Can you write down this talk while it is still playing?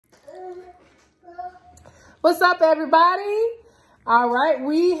What's up, everybody? All right,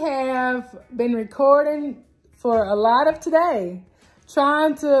 we have been recording for a lot of today,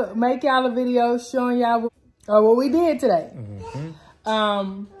 trying to make y'all a video showing y'all what we did today.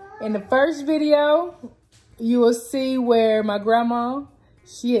 In the first video, you will see where my grandma,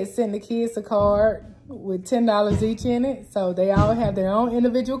 she had sent the kids a card with $10 each in it. So they all have their own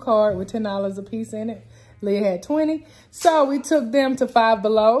individual card with $10 a piece in it. Leah had 20. So we took them to Five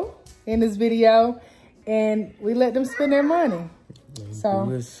Below in this video and we let them spend their money. So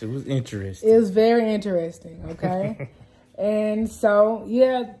it was interesting. It was very interesting, okay? And so,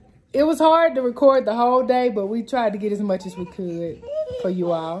 yeah, it was hard to record the whole day, but we tried to get as much as we could for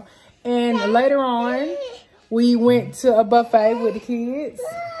you all. And later on, we went to a buffet with the kids.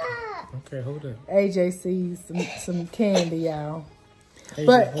 Okay, hold up. AJ sees some candy, y'all.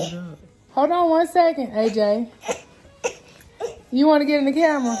 But hold on one second, AJ. You want to get in the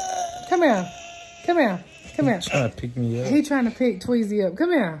camera? Come here. Come here. Come here. He's trying to pick me up. He trying to pick Tweezy up. Come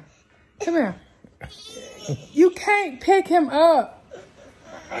here. Come here. You can't pick him up.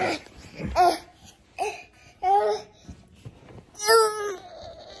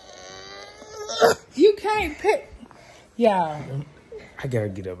 You can't pick. Yeah. I gotta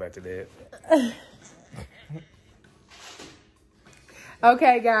get up after that.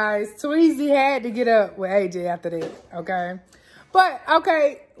 Okay, guys. Tweezy had to get up with AJ after that. Okay. But,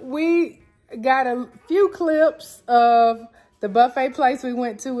 okay, we got a few clips of the buffet place we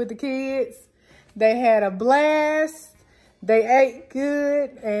went to with the kids. They had a blast. They ate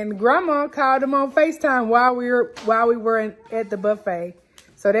good. And Grandma called them on FaceTime while we were at the buffet.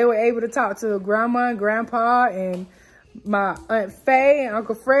 So they were able to talk to Grandma and Grandpa and my Aunt Faye and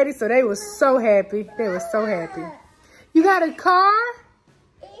Uncle Freddie. So they were so happy. They were so happy. You got a car?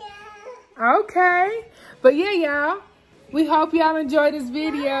 Yeah. Okay. But yeah, y'all. We hope y'all enjoy this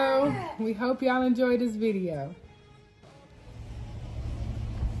video. We hope y'all enjoy this video.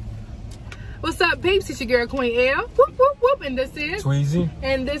 What's up, peeps? It's your girl, Queen L. Whoop, whoop, whoop. And this is... Tweezy.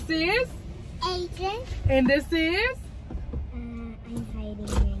 And this is... AJ. And this is... I'm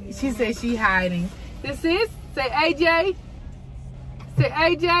hiding. She said she hiding. This is... Say AJ. Say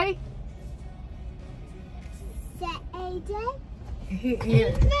AJ. Say AJ.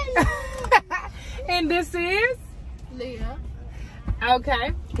 Here. And this is... Leah.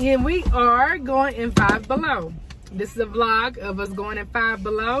 Okay. And we are going in Five Below. This is a vlog of us going in Five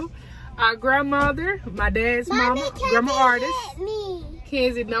Below. Our grandmother, my dad's mama, Grandma Artist.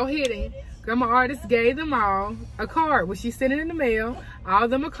 Kenzie, no hitting. Grandma Artist gave them all a card. When she sent it in the mail, all of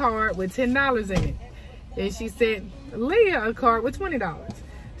them a card with $10 in it. And she sent Leah a card with $20.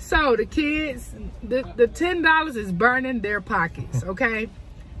 So the kids, the $10 is burning their pockets, okay?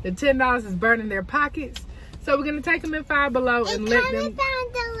 The $10 is burning their pockets. So we're going to take them in Five Below and let them...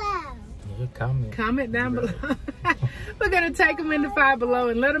 Comment down below. We're going to take them into Five Below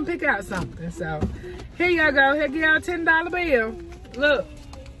and let them pick out something. So here y'all go. Here, get y'all a $10 bill. Look,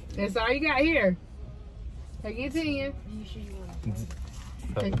 that's all you got here. Here, get 10.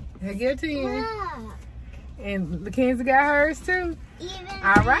 Here, get 10. And Mackenzie got hers too.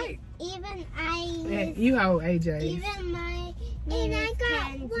 All right. Even I... Yeah, you hold AJ. Even my... And I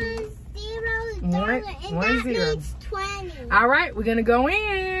got $10. One zero. Means 20. All right, we're gonna go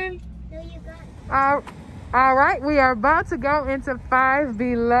in. So you got... All right, we are about to go into Five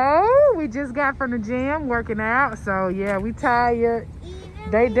Below. We just got from the gym working out, so yeah, we tired.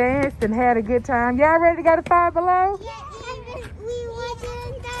 They danced and had a good time. Y'all ready to go to Five Below? Yeah, even we was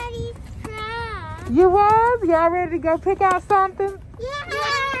in Daddy's car. You was? Y'all ready to go pick out something? Yeah.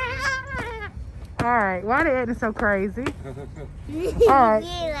 All right, why they acting so crazy? All right.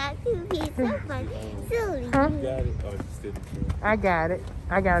 Huh? I got it.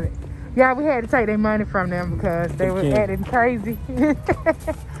 I got it. Yeah, we had to take their money from them because they were acting crazy.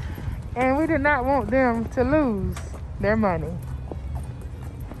 And we did not want them to lose their money.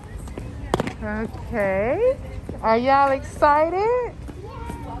 Okay. Are y'all excited?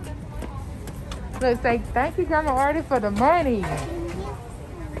 Let's say thank you, Grandma Artie, for the money.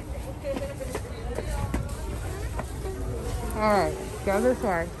 All right, go this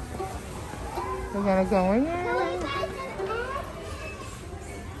way. We're gonna go in.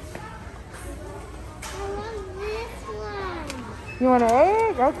 You want an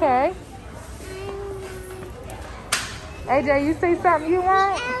egg? Okay. AJ, you see something you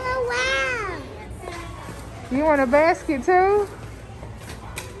want? You want a basket too?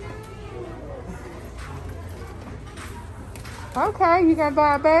 Okay, you gonna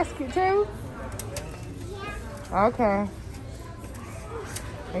buy a basket too? Okay.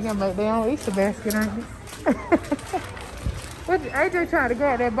 They gonna make their own Easter basket, aren't they? What, AJ trying to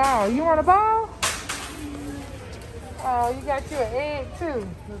grab that ball. You want a ball? Oh, you got you an egg too.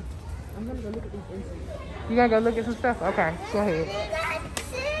 I'm gonna go look at these things. You gotta go look at some stuff? Okay, go ahead. We got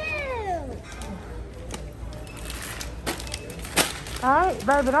two. Alright,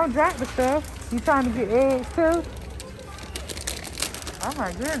 baby, don't drop the stuff. You trying to get eggs too? Oh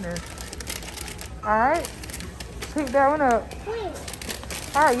my goodness. Alright. Pick that one up. Wait.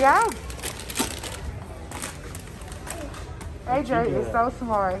 Alright, y'all. AJ is so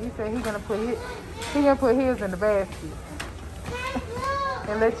smart. He said he's gonna put his in the basket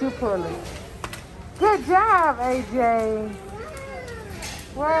and let you pull it. Good job, AJ.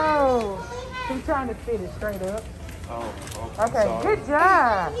 Whoa. He's trying to fit it straight up. Oh, Okay, good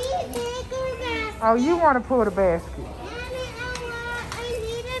job. I need bigger basket. Oh, you want to pull the basket. Mommy, I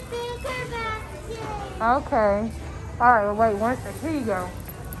need a bigger basket. Okay. All right, well, wait one second. Here you go.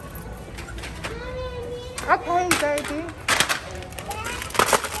 Mommy, I Okay, baby.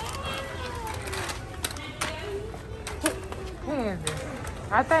 Hands.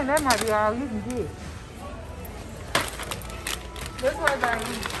 I think that might be all you can get. This way,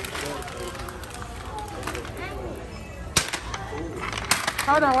 baby.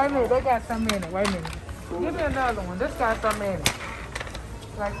 Hold on, wait a minute. They got something in it. Wait a minute. Give me another one. This got something in it.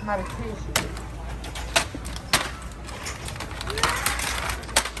 Like somebody's tissue.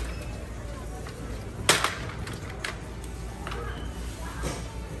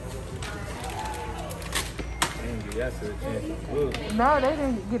 That's a chance to look. No, they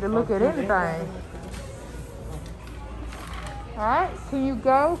didn't get to look at anything. All right, can you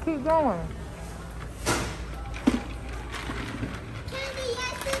go? Keep going.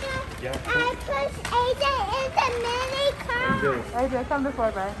 Yeah. pushed AJ in the mini car. AJ, come this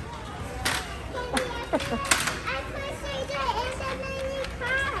way, babe. I pushed AJ in the mini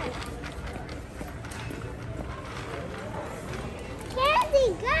car. Candy,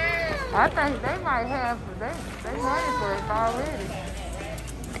 go. I think they might have, they money for it already.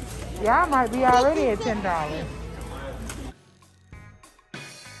 Y'all might be already at $10.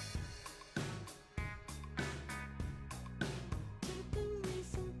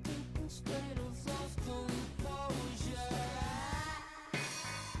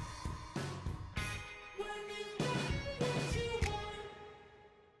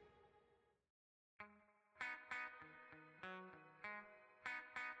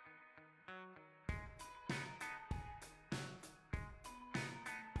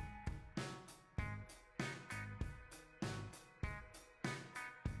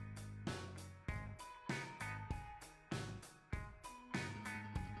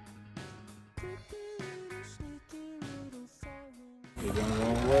 You're going the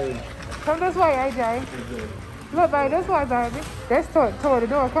wrong way. Come this way, AJ. Look, babe, this way, baby. That's toward the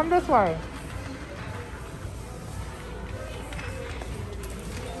door. Come this way.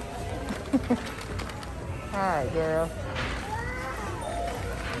 All right, girl.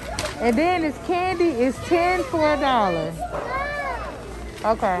 And then this candy is 10 for $1.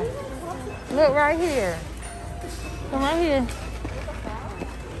 Okay. Look right here. Come right here.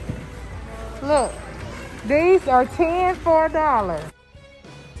 Look. These are 10 for $1.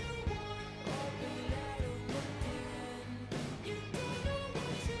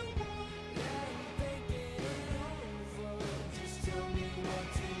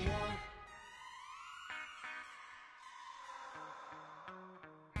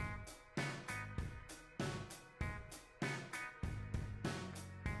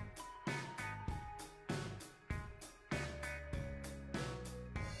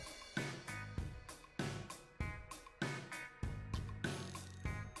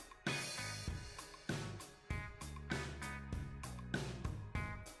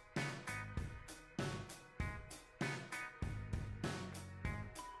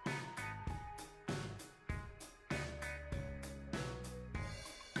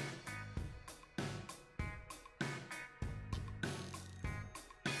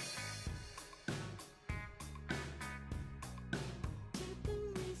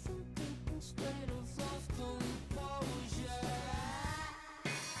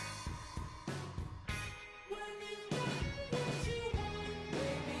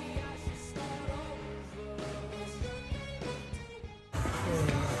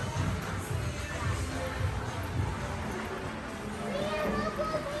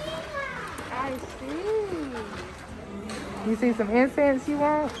 I see. You see some incense you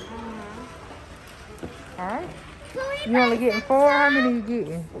want? All right. You only getting 4? How many you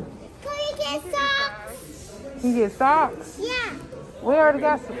getting? Can we get socks? You get socks? Yeah. We already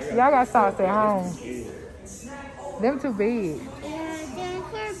got some. Y'all got socks at home. Them too big. Yeah,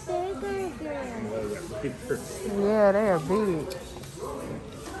 they're for bigger girls. Yeah, they are big.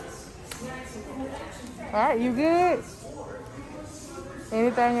 All right, you good?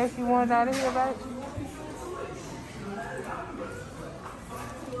 Anything else you want out of here, babe?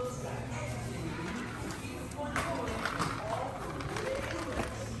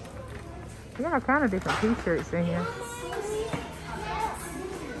 We got kind of different t-shirts in here.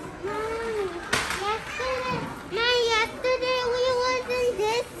 Yesterday we was in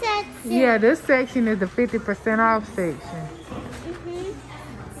this section. Yeah, this section is the 50% off section.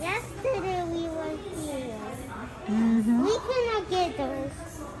 Yesterday we was here. Mm-hmm. We cannot get those.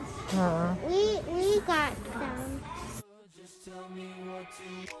 We got some. Just tell me what to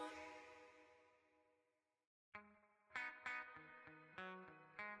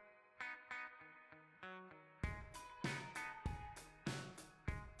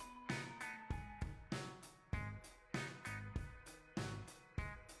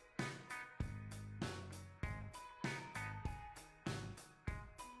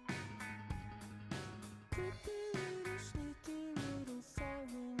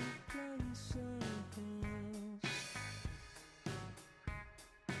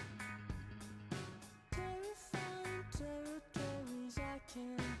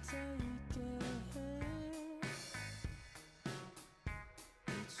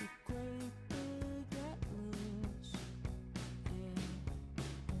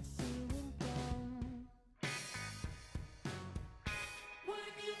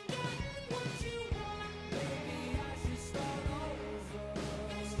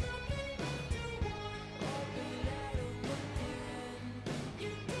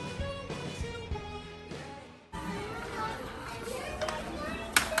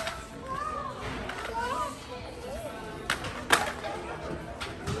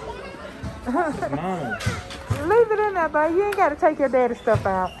Mom. Leave it in there, babe. You ain't got to take your daddy's stuff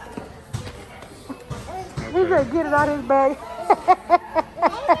out. He said get it out of his bag.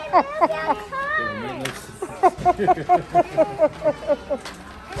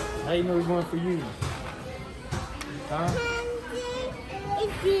 How you know he's going for you? Huh?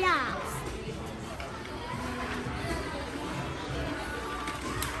 It's lost.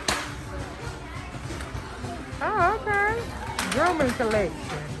 Oh, okay. Grooming collection.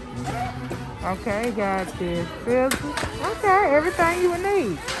 Okay, got this filter. Okay, everything you would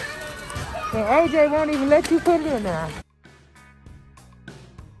need. And AJ won't even let you put it in there.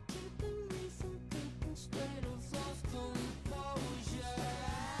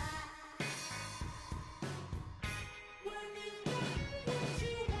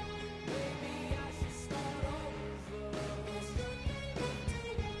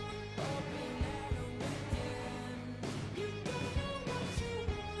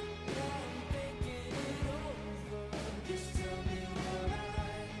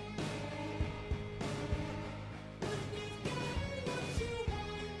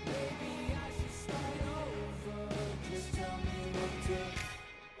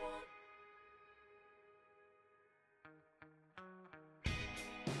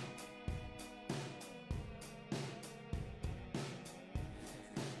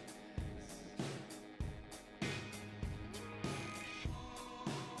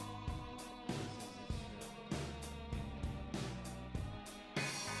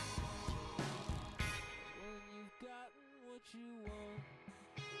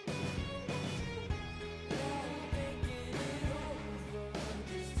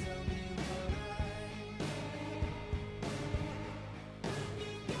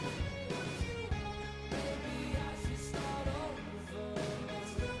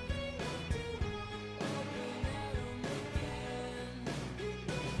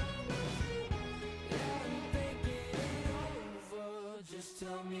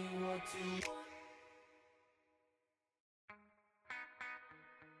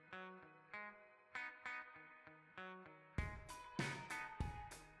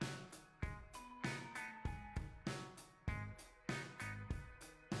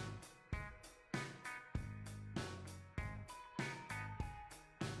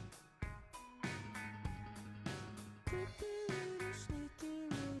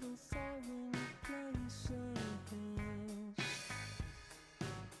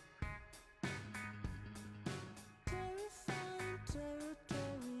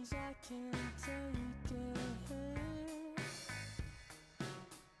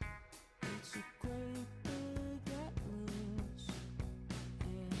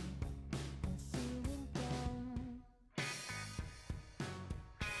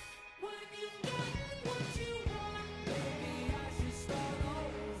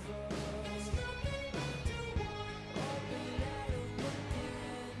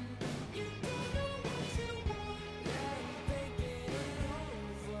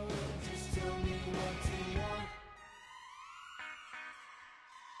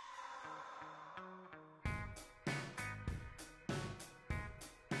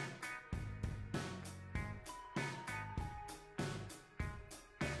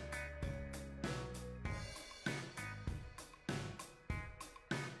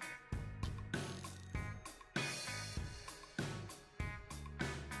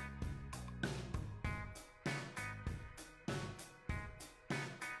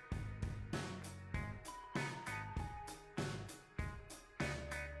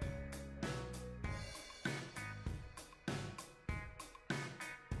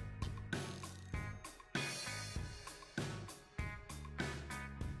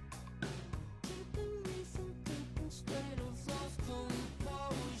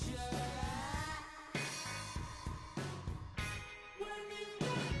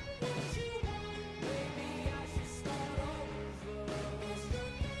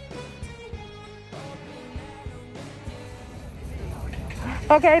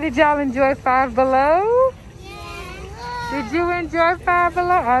 Okay, did y'all enjoy Five Below? Yeah. Did you enjoy Five Below?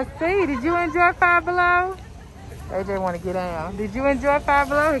 I see. Did you enjoy Five Below? AJ want to get down. Did you enjoy Five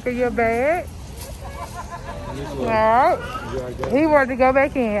Below? Here, your bag. All right. He wanted to go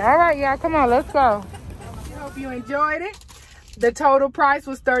back in. All right, y'all. Come on, let's go. I hope you enjoyed it. The total price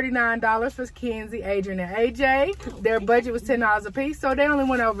was $39 for Kenzie, Adrian, and AJ. Their budget was $10 a piece, so they only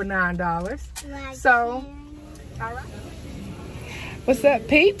went over $9. So, all right. What's up,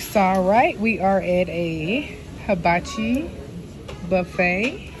 peeps? All right, we are at a hibachi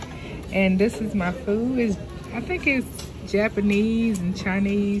buffet, and this is my food. I think it's Japanese and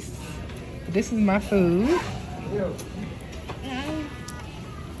Chinese. This is my food.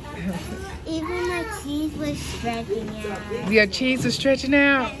 Even my cheese was stretching out. Your cheese is stretching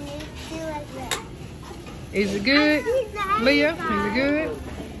out. Is it good, Leah? Is it good?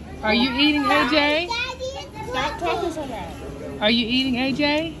 Are you eating, AJ? Are you eating,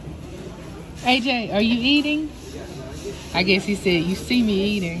 AJ? AJ, are you eating? I guess he said, you see me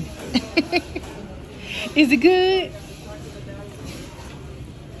eating. Is it good?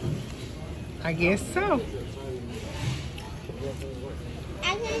 I guess so.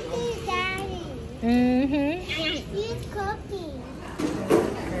 I can see Daddy. Mm-hmm. He's cooking.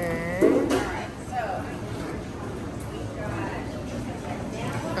 Okay.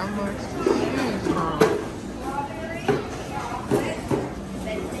 How much cheese, huh?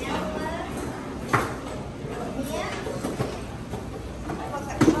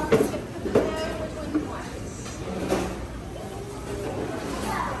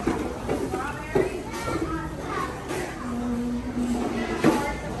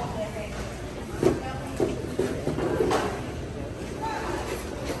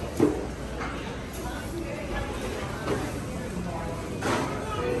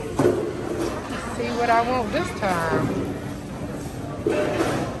 What I want this time.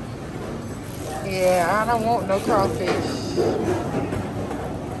 Yeah, I don't want no crawfish.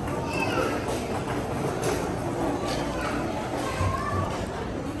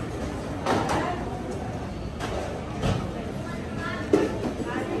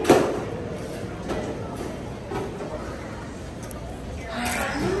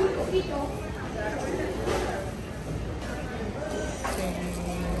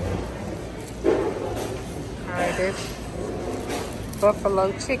 This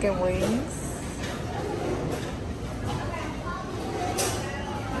buffalo chicken wings.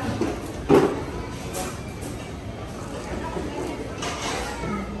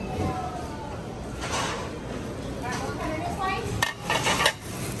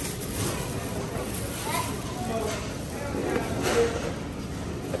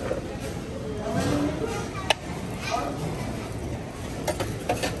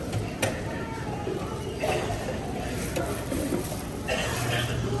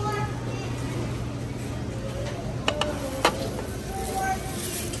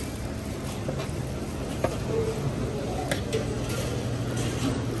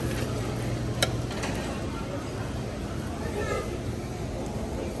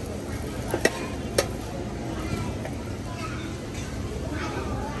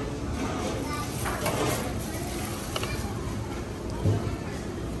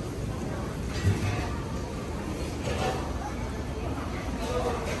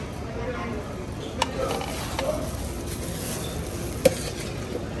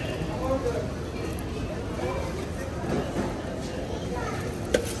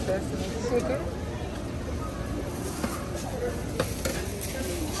 Chicken.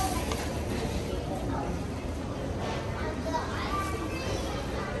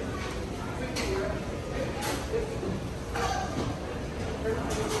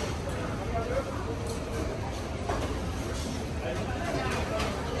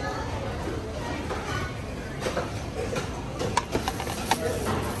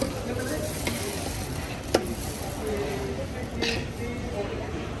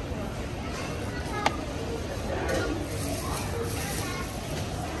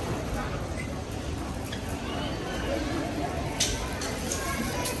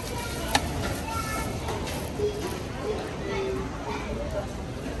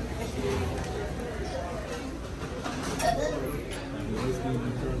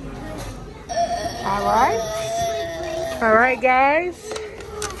 All right, guys.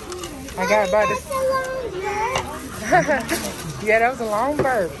 I got about this. Yeah, that was a long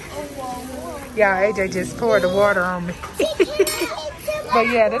burp. Yeah, AJ just poured the water on me. But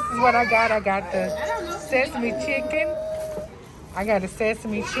yeah, this is what I got. I got the sesame chicken. I got a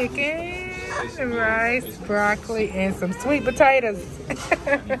sesame chicken, rice, broccoli, and some sweet potatoes.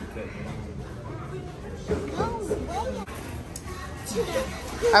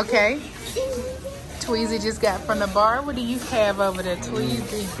 Okay. Tweezy just got from the bar. What do you have over there,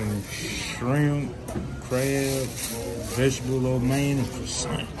 Tweezy? Some shrimp, crab, vegetable lo mein, and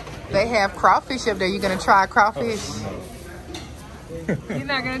croissant. They have crawfish up there. You gonna try crawfish? No. You're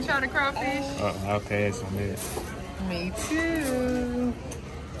not gonna try the crawfish? I'll pass on that. Me too.